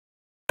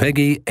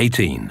Peggy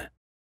 18.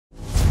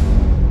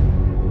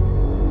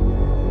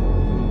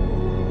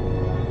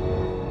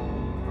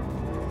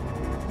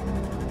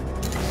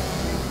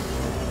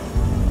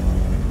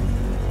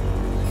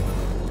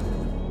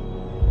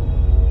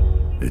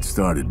 It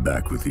started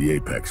back with the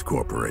Apex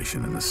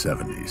Corporation in the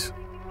 70s,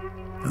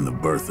 and the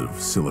birth of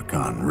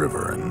Silicon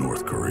River in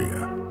North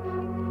Korea.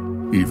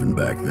 Even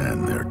back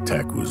then, their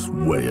tech was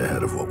way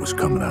ahead of what was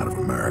coming out of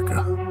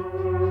America.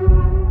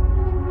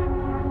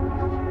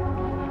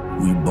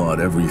 We bought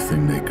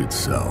everything they could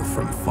sell,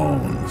 from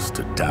phones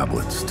to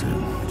tablets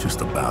to just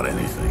about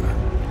anything.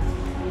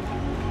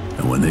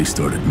 And when they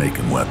started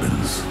making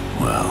weapons,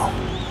 well,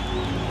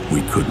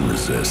 we couldn't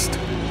resist.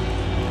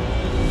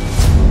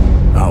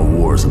 Our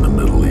wars in the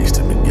Middle East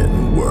had been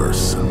getting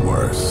worse and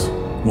worse,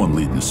 one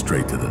leading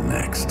straight to the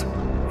next.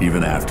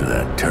 Even after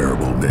that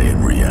terrible day in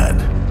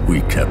Riyadh,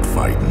 we kept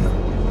fighting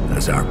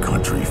as our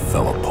country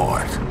fell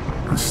apart.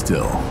 And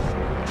still,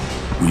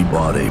 we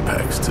bought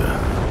Apex to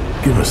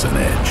give us an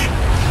edge.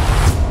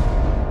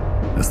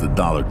 As the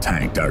dollar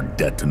tanked, our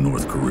debt to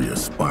North Korea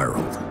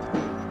spiraled.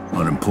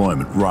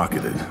 Unemployment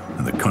rocketed,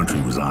 and the country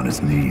was on its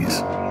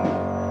knees.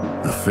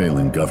 The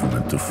failing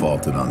government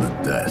defaulted on the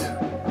debt,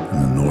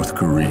 and the North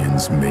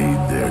Koreans made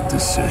their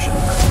decision.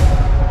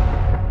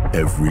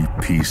 Every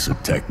piece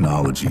of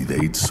technology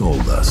they'd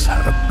sold us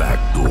had a back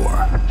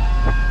door.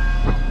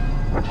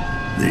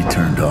 They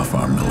turned off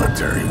our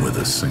military with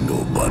a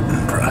single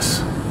button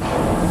press.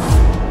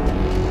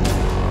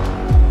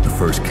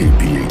 The first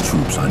KPA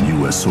troops on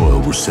U.S.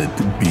 soil were said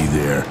to be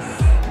there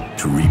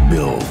to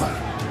rebuild.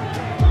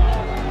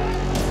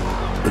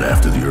 But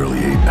after the early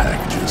aid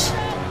packages,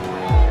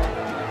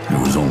 there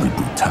was only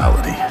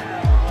brutality.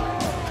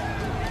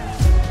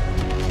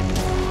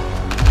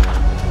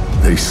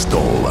 They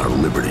stole our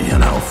liberty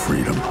and our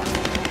freedom.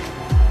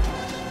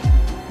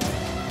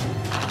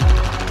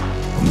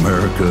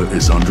 America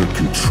is under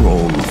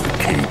control of the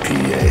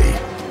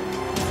KPA.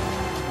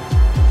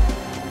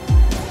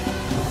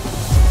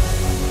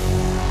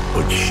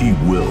 But she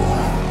will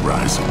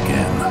rise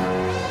again.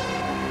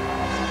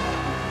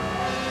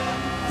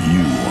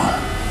 You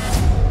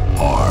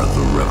are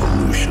the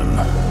revolution.